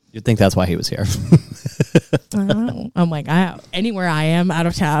like, you'd think that's why he was here. I don't know. I'm like, anywhere I am out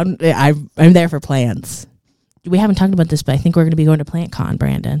of town, I'm there for plants. We haven't talked about this, but I think we're going to be going to PlantCon,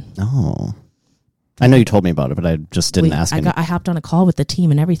 Brandon. Oh. I know you told me about it, but I just didn't ask him. I hopped on a call with the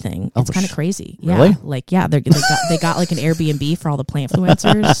team and everything. It's kind of crazy. Really? Yeah. Like, yeah, they got like an Airbnb for all the plant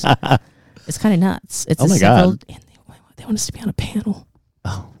influencers. It's kind of nuts. It's God. And they want us to be on a panel.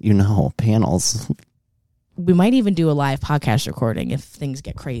 Oh, panels. We might even do a live podcast recording if things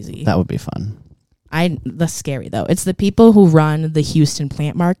get crazy. That would be fun. That's scary though. It's the people who run the Houston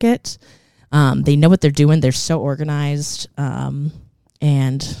plant market. They know what they're doing. They're so organized. And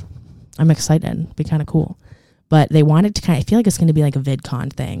I'm excited. It'd be kind of cool. But they want it to I feel like it's going to be like a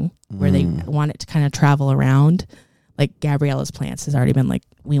VidCon thing where they want it to kind of travel around. Like Gabriella's Plants has already been like,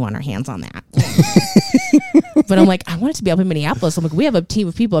 we want our hands on that. But I'm like, I want it to be up in Minneapolis. I'm like, we have a team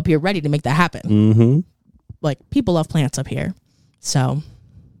of people up here ready to make that happen. Mm-hmm. Like, people love plants up here. So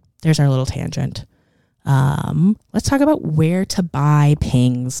there's our little tangent. Let's talk about where to buy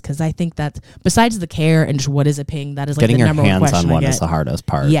pings, because I think that besides the care and just what is a ping, that is like getting the number one question. Getting your hands on one is the hardest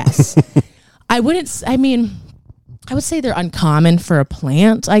part. Yes. I would say they're uncommon for a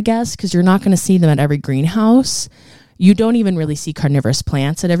plant, I guess, because you're not going to see them at every greenhouse. You don't even really see carnivorous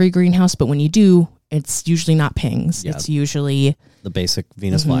plants at every greenhouse, but when you do, it's usually not pings. Yeah. It's usually the basic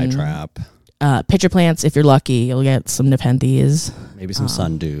Venus flytrap. Pitcher plants, if you're lucky, you'll get some Nepenthes. Maybe some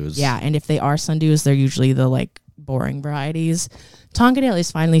sundews. Yeah, and if they are sundews, they're usually the like boring varieties. Tongadale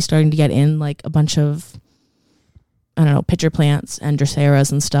is finally starting to get in like a bunch of, I don't know, pitcher plants and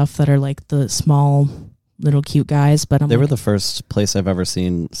Dracaeras and stuff that are like the small little cute guys. But they were the first place I've ever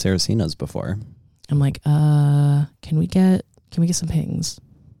seen Sarracenas before. I'm like, can we get some pings?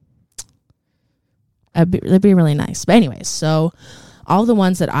 That'd be really nice. But anyways, so all the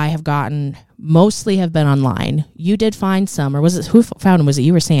ones that I have gotten mostly have been online. You did find some, or was it who found them? Was it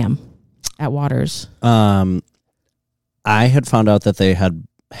you or Sam at Waters? I had found out that they had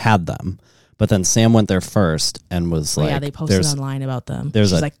had them. But then Sam went there first and was like, yeah, they posted online about them. there's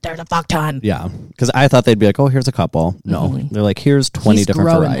She's a- like, there's a fuck ton. yeah, because I thought they'd be like, oh, here's a couple. No, they're like, here's 20 He's different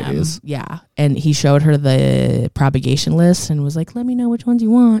growing varieties. them. Yeah. And he showed her the propagation list and was like, let me know which ones you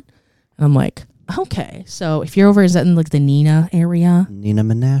want. And I'm like, okay. So if you're over in like the Neenah area, Nina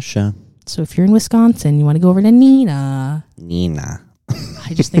Menashe. so if you're in Wisconsin, you want to go over to Neenah. Nina.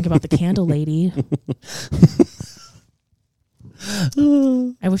 I just think about the candle lady.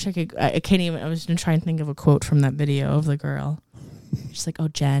 I wish I could. I can't even. I was going to try and think of a quote from that video of the girl. She's like, "Oh,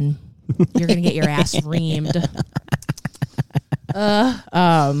 Jen, you're going to get your ass reamed."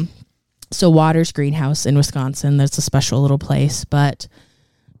 So Waters Greenhouse in Wisconsin. That's a special little place. But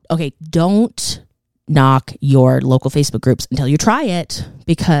okay, don't knock your local Facebook groups until you try it,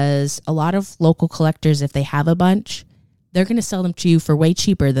 because a lot of local collectors, if they have a bunch, they're going to sell them to you for way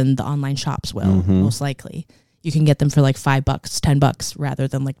cheaper than the online shops will, most likely. You can get them for like $5, $10 rather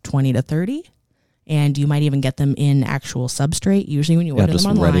than like 20 to 30. And you might even get them in actual substrate. Usually when you order just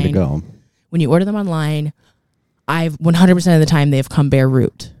them online, ready to go. when you order them online, I've 100% of the time they've come bare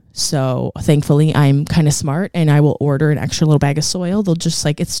root. So thankfully I'm kind of smart and I will order an extra little bag of soil. They'll just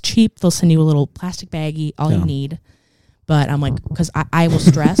like, it's cheap. They'll send you a little plastic baggie, all you need. But I'm like, because I will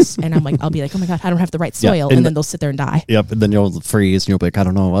stress and I'm like, I'll be like, oh my God, I don't have the right soil. and and then they'll sit there and die. Yep, and then you'll freeze and you'll be like, I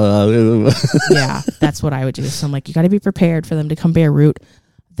don't know. Yeah, that's what I would do. So I'm like, you got to be prepared for them to come bare root.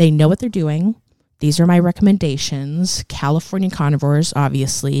 They know what they're doing. These are my recommendations. California carnivores,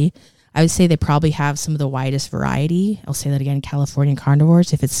 obviously. I would say they probably have some of the widest variety. I'll say that again, California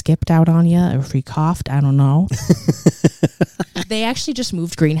carnivores. If it skipped out on you or if you coughed, I don't know. They actually just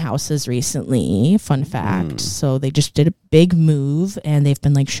moved greenhouses recently. Fun fact. So they just did a big move and they've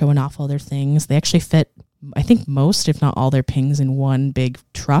been like showing off all their things. They actually fit, I think, most, if not all, their pings in one big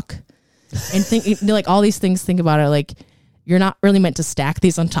truck. And think like all these things, think about it, like you're not really meant to stack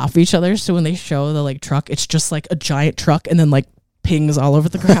these on top of each other. So when they show the like truck, it's just like a giant truck and then like pings all over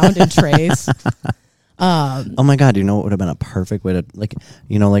the ground in trays. Oh my God, you know what would have been a perfect way to, like,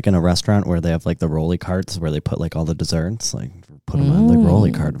 you know, like in a restaurant where they have like the rolly carts where they put like all the desserts, like put them on the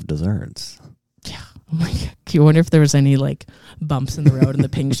rolly cart of desserts. Yeah. Oh my God. You wonder if there was any like bumps in the road and the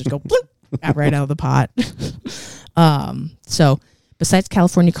pings just go bloop, right out of the pot. So besides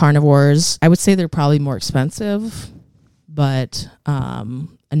California carnivores, I would say they're probably more expensive, but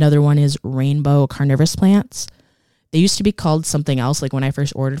another one is rainbow carnivorous plants. They used to be called something else. Like when I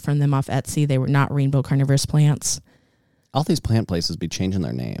first ordered from them off Etsy, they were not rainbow carnivorous plants. All these plant places be changing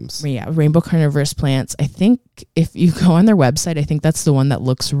their names. Yeah, rainbow carnivorous plants. I think if you go on their website, I think that's the one that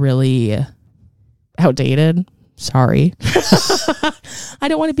looks really outdated. Sorry. I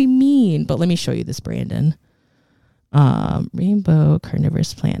don't want to be mean, but let me show you this, Brandon. Rainbow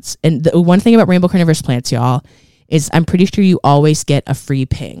carnivorous plants. And the one thing about rainbow carnivorous plants, y'all, is I'm pretty sure you always get a free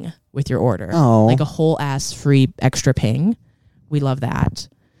ping with your order. Oh. Like a whole ass free extra ping. We love that.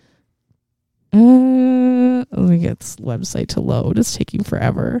 Let me get this website to load. It's taking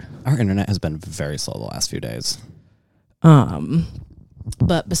forever. Our internet has been very slow the last few days.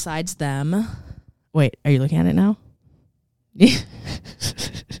 But besides them, wait, are you looking at it now?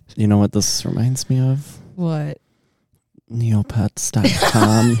 You know what this reminds me of? What?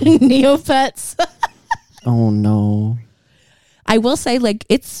 Neopets.com. Neopets. Oh no. I will say, like,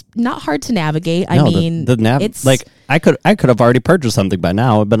 it's not hard to navigate. No, I mean, it's like I could have already purchased something by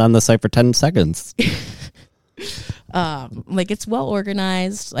now. I've been on the site for 10 seconds. like it's well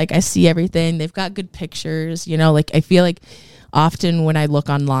organized. Like I see everything. They've got good pictures, you know, like I feel like often when I look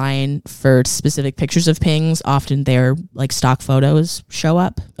online for specific pictures of pings, often their like stock photos show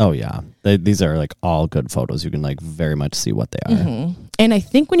up. Oh yeah. These are like all good photos. You can like very much see what they are. Mm-hmm. And I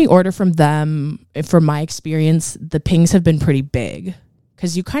think when you order from them, from my experience, the pings have been pretty big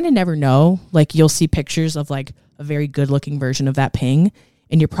because you kind of never know. Like you'll see pictures of like a very good looking version of that ping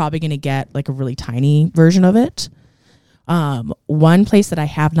and you're probably going to get like a really tiny version of it. One place that I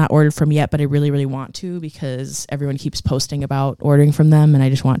have not ordered from yet, but I really, really want to because everyone keeps posting about ordering from them and I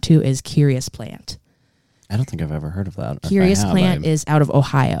just want to, is Curious Plant. I don't think I've ever heard of that. Curious Plant is out of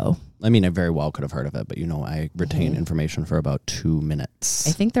Ohio. I mean, I very well could have heard of it, but you know, I retain information for about 2 minutes.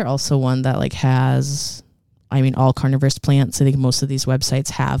 I think they're also one that like has, I mean, all carnivorous plants. I think most of these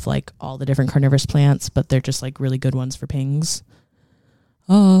websites have like all the different carnivorous plants, but they're just like really good ones for pings.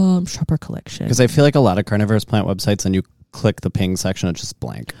 Shopper collection. Because I feel like a lot of carnivorous plant websites, and you click the ping section, it's just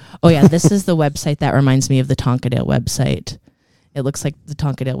blank. Oh yeah, this is the website that reminds me of the Tonkadale website. It looks like the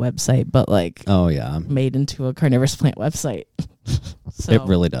Tonkadale website, but like oh yeah, made into a carnivorous plant website. So, it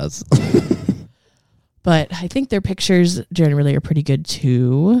really does. But I think their pictures generally are pretty good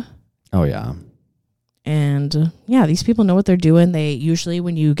too. Oh yeah. And yeah, these people know what they're doing. They usually,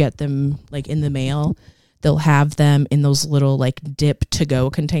 when you get them like in the mail, they'll have them in those little like dip to go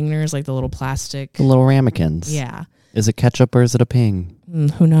containers, like the little plastic. The little ramekins. Yeah. Is it ketchup or is it a ping?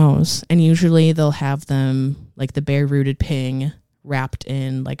 Who knows? And usually they'll have them like the bare rooted ping wrapped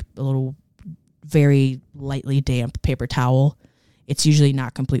in like a little very lightly damp paper towel. It's usually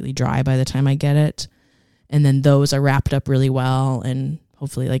not completely dry by the time I get it. And then those are wrapped up really well and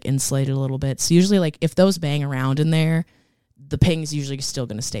hopefully like insulated a little bit. So usually like if those bang around in there, the ping's usually still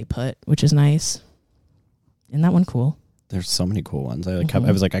going to stay put, which is nice. Isn't that one cool? There's so many cool ones.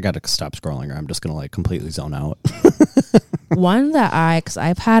 I was like, I got to stop scrolling or I'm just going to like completely zone out. One that because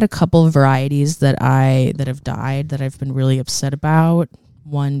I've had a couple of varieties that have died that I've been really upset about.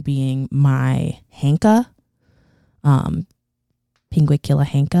 One being my Hanka, Pinguicula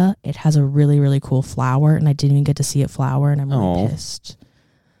Hanka. It has a really, really cool flower, and I didn't even get to see it flower, and I'm really pissed.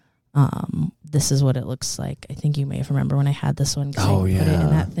 This is what it looks like. I think you may remember when I had this one. I put it in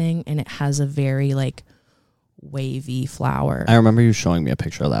that thing, and it has a very like wavy flower. I remember you showing me a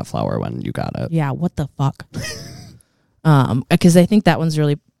picture of that flower when you got it. Yeah, what the fuck? Because I think that one's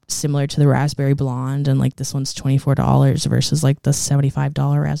really similar to the raspberry blonde, and like this one's $24 versus like the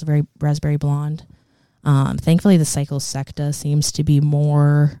 $75 raspberry blonde. Thankfully the Cyclosecta seems to be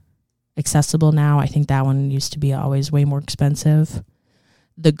more accessible now. I think that one used to be always way more expensive.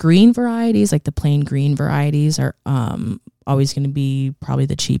 The green varieties, like the plain green varieties, are always going to be probably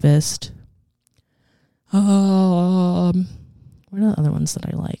the cheapest. What are the other ones that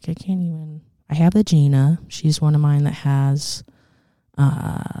I like? I have the Gina. She's one of mine that has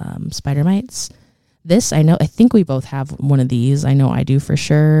spider mites. This, I think we both have one of these. I know I do for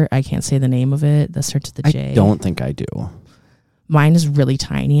sure. I can't say the name of it. That starts with the J. I don't think I do. Mine is really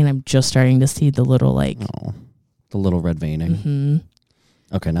tiny, and I'm just starting to see the little like... Oh, the little red veining. Mm-hmm.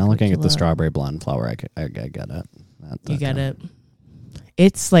 Okay, now looking at the strawberry blonde flower, I get it. You get it.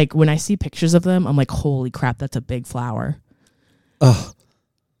 It's like when I see pictures of them, I'm like, holy crap, that's a big flower. Oh.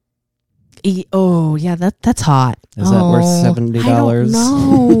 Oh, yeah, that's hot. Is that worth $70?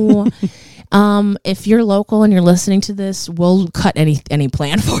 No. If you're local and you're listening to this, we'll cut any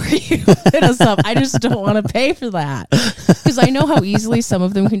plan for you. Hit us up. I just don't want to pay for that because I know how easily some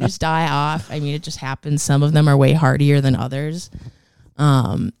of them can just die off. I mean, it just happens. Some of them are way hardier than others.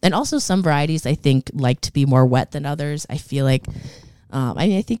 And also some varieties I think like to be more wet than others. I feel like,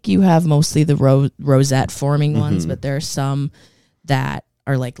 I think you have mostly the rosette forming ones, but there are some that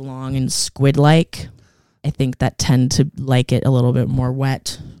are like long and squid-like. I think that tend to like it a little bit more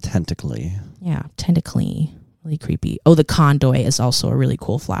wet. Tentacly. Yeah, tentacly. Really creepy. Oh, the Condoy is also a really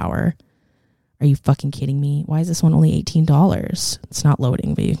cool flower. Are you fucking kidding me? Why is this one only $18? It's not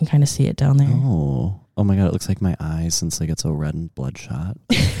loading, but you can kind of see it down there. Oh my God, it looks like my eyes since they get so red and bloodshot.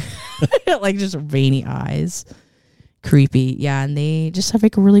 Like just veiny eyes. Creepy. Yeah, and they just have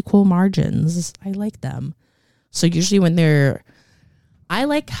like really cool margins. I like them. So usually when I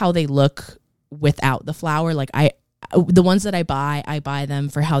like how they look without the flower. Like the ones that I buy them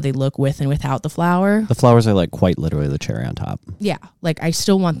for how they look with and without the flower. The flowers are like quite literally the cherry on top. Yeah, like I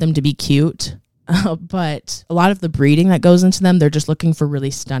still want them to be cute, but a lot of the breeding that goes into them, they're just looking for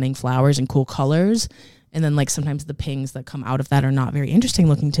really stunning flowers and cool colors. And then like sometimes the pings that come out of that are not very interesting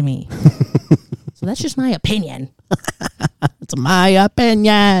looking to me. So that's just my opinion. It's my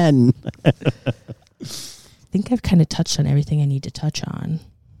opinion. I think I've kind of touched on everything I need to touch on.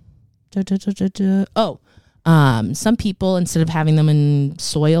 Some people, instead of having them in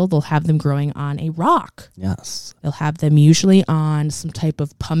soil, they'll have them growing on a rock. Yes. They'll have them usually on some type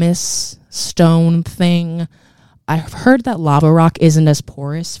of pumice stone thing. I've heard that lava rock isn't as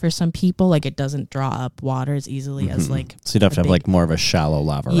porous for some people. Like it doesn't draw up water as easily as like... So you'd have to have like more of a shallow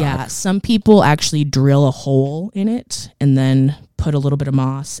lava rock. Yeah. Some people actually drill a hole in it and then put a little bit of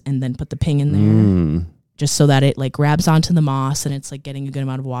moss and then put the ping in there. Just so that it like grabs onto the moss and it's like getting a good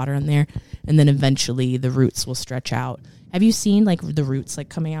amount of water in there. And then eventually the roots will stretch out. Have you seen like the roots like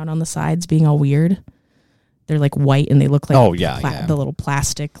coming out on the sides being all weird? They're like white and they look like the little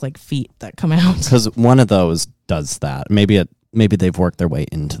plastic like feet that come out. Because one of those does that. Maybe they've worked their way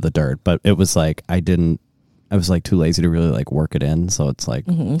into the dirt, but it was like I was like too lazy to really like work it in. So it's like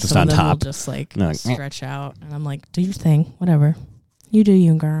just Some on of them top. will just like stretch out. And I'm like, do your thing, whatever. You do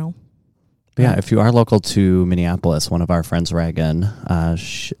you, girl. But yeah, if you are local to Minneapolis, one of our friends, Reagan,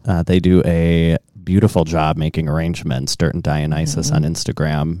 they do a beautiful job making arrangements, Dirt and Dionysus on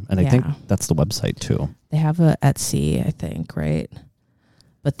Instagram. And I think that's the website too. They have a Etsy, I think, right?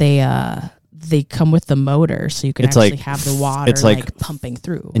 But they come with the motor, so you can actually have the water like pumping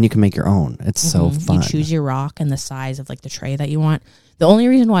through. And you can make your own. It's so fun. You choose your rock and the size of like the tray that you want. The only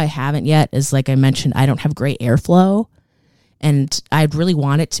reason why I haven't yet is, like I mentioned, I don't have great airflow, and I'd really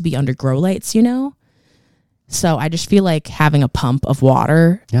want it to be under grow lights, you know? So I just feel like having a pump of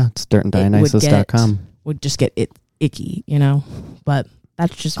water Yeah, it's dirtanddionysus.com. would just get it icky, you know? But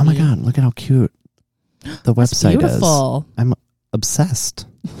that's just Oh my me. God, look at how cute the website Beautiful. is. I'm obsessed.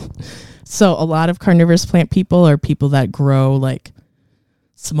 So a lot of carnivorous plant people, or people that grow like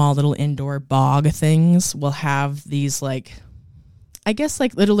small little indoor bog things, will have these, like, I guess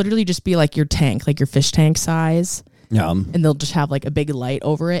like it'll literally just be like your tank, like your fish tank size. Yeah. And they'll just have like a big light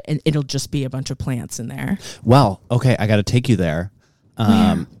over it, and it'll just be a bunch of plants in there. Well, okay, I got to take you there.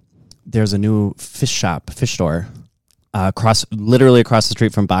 There's a new fish store literally across the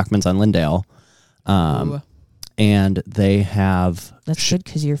street from Bachman's on Lindale. Ooh. And they have That's good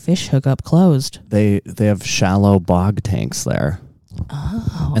because your fish hookup closed. they have shallow bog tanks there.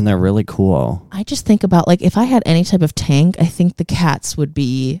 Oh. And they're really cool. I just think about, like, if I had any type of tank, I think the cats would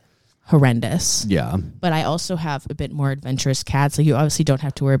be horrendous. Yeah. But I also have a bit more adventurous cats. So you obviously don't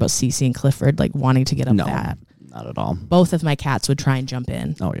have to worry about Cece and Clifford, like, wanting to get up No, that. not at all. Both of my cats would try and jump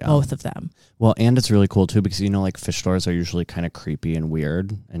in. Oh, yeah. Both of them. Well, and it's really cool, too, because, you know, like, fish stores are usually kind of creepy and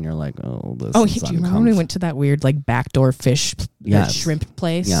weird. And you're like, oh, this Oh, is do you remember when we went to that weird, like, backdoor fish, Yes. shrimp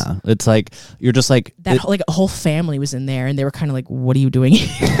place? Yeah. It's like, you're just like... Like, a whole family was in there, and they were kind of like, what are you doing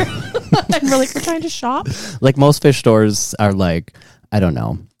here? And we're like, we're trying to shop. like, most fish stores are like, I don't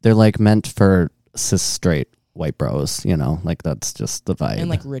know. They're, like, meant for cis straight white bros, you know? Like, that's just the vibe. And,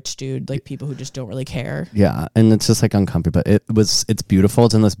 like, rich dude, like, people who just don't really care. Yeah, and it's just like uncomfortable. But it's beautiful.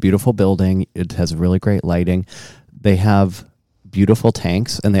 It's in this beautiful building. It has really great lighting. They have beautiful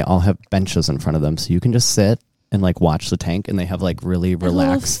tanks, and they all have benches in front of them, so you can just sit and like watch the tank. And they have like really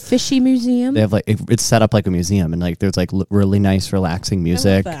relaxed fishy museum. They have like it's set up like a museum, and like there's like really nice relaxing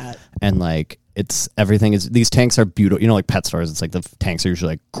music, that. and like these tanks are beautiful. You know, like pet stores, it's like the tanks are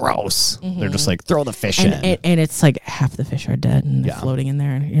usually like gross. They're just like throw the fish in. And it's like half the fish are dead and they're floating in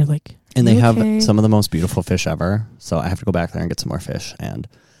there, and you're like, And they have okay. some of the most beautiful fish ever. So I have to go back there and get some more fish. And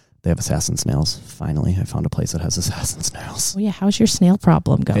they have assassin snails. Finally, I found a place that has assassin snails. Well, yeah. How's your snail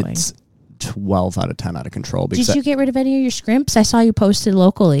problem going? It's 12 out of 10 out of control. Because Did you get rid of any of your scrimps? I saw you posted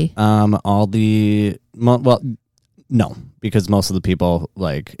locally. No, because most of the people,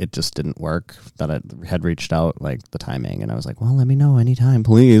 like, it just didn't work that I had reached out, like, the timing. And I was like, well, let me know anytime,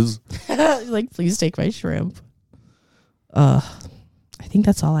 please. Like, please take my shrimp. I think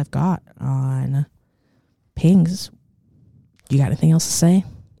that's all I've got on pings. You got anything else to say?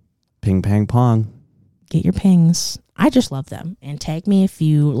 Ping, pang, pong. Get your pings. I just love them. And tag me if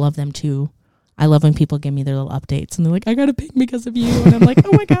you love them too. I love when people give me their little updates and they're like, I got a ping because of you. And I'm like,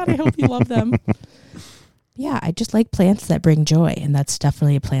 oh my God, I hope you love them. Yeah, I just like plants that bring joy. And that's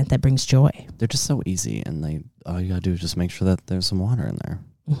definitely a plant that brings joy. They're just so easy. And all you got to do is just make sure that there's some water in there.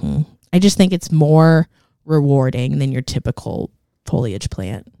 Mm-hmm. I just think it's more rewarding than your typical foliage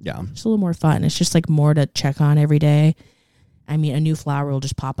plant. Yeah. It's a little more fun. It's just like more to check on every day. I mean, a new flower will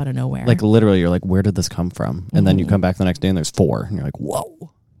just pop out of nowhere. Like, literally, you're like, where did this come from? And then you come back the next day and there's 4. And you're like,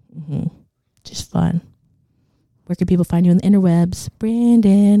 whoa. Mm-hmm. Just fun. Where can people find you on the interwebs?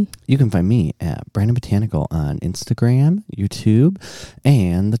 Brandon. You can find me at Brandon Botanical on Instagram, YouTube,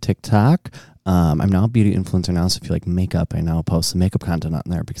 and the TikTok. I'm now a beauty influencer now, so if you like makeup, I now post some makeup content on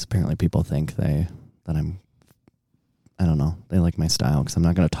there because apparently people think that I'm, I don't know, they like my style because I'm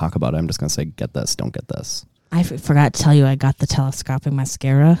not going to talk about it. I'm just going to say, get this, don't get this. I forgot to tell you I got the telescopic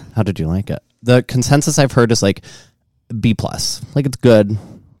mascara. How did you like it? The consensus I've heard is like B+. Like, it's good,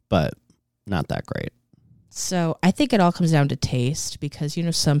 but not that great. So I think it all comes down to taste because, you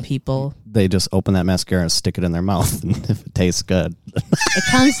know, some people... They just open that mascara and stick it in their mouth, and if it tastes good. It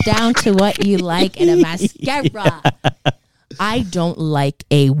comes down to what you like in a mascara. I don't like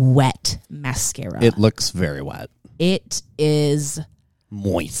a wet mascara. It looks very wet. It is...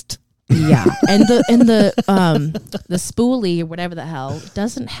 Moist. Yeah, and the spoolie or whatever the hell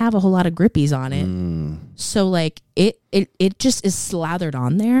doesn't have a whole lot of grippies on it. So like it just is slathered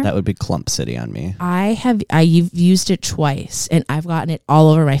on there. That would be Clump City on me. You've used it twice and I've gotten it all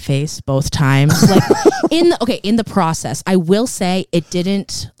over my face both times. Like in the process, I will say it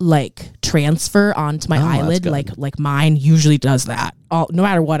didn't like transfer onto my eyelid like mine usually does that. No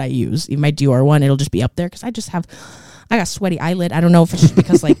matter what I use, even my Dior one, it'll just be up there because I got sweaty eyelid. I don't know if it's just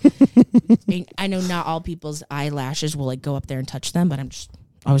because like I know not all people's eyelashes will like go up there and touch them, but I'm just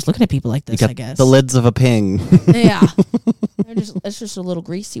always looking at people like this, I guess. The lids of a ping. Yeah. It's just a little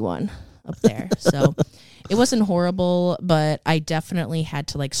greasy one up there. So it wasn't horrible, but I definitely had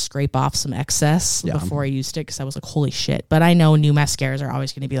to like scrape off some excess before I used it because I was like, holy shit. But I know new mascaras are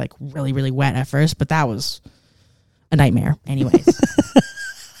always going to be like really, really wet at first, but that was a nightmare. Anyways.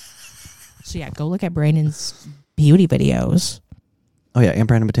 So yeah, go look at Brandon's beauty videos. Oh yeah,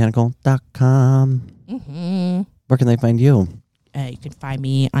 andbrandonbotanical.com. Mm-hmm. Where can they find you? You can find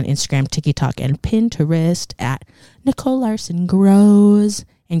me on Instagram, TikTok, and Pinterest at Nicole Larson Grows.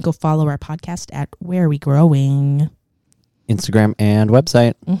 And go follow our podcast at Where Are We Growing? Instagram and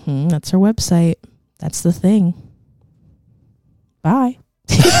website. Mm-hmm. That's our website. That's the thing. Bye.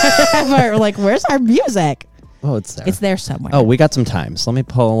 We're like, where's our music? Oh, it's there. It's there somewhere. Oh, we got some time. So let me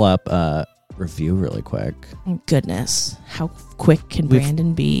pull up a review really quick. Oh, goodness. How quick can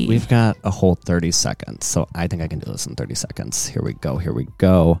Brandon be? We've got a whole 30 seconds. So I think I can do this in 30 seconds. Here we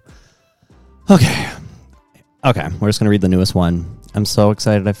go. Okay. We're just going to read the newest one. I'm so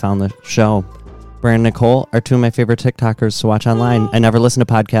excited I found the show. Brandon and Nicole are two of my favorite TikTokers to watch online. I never listen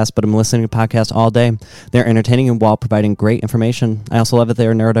to podcasts, but I'm listening to podcasts all day. They're entertaining and while providing great information. I also love that they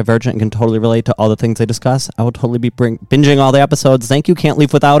are neurodivergent and can totally relate to all the things they discuss. I will totally be binging all the episodes. Thank you. Can't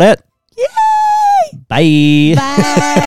leave without it. Yay! Bye. Bye.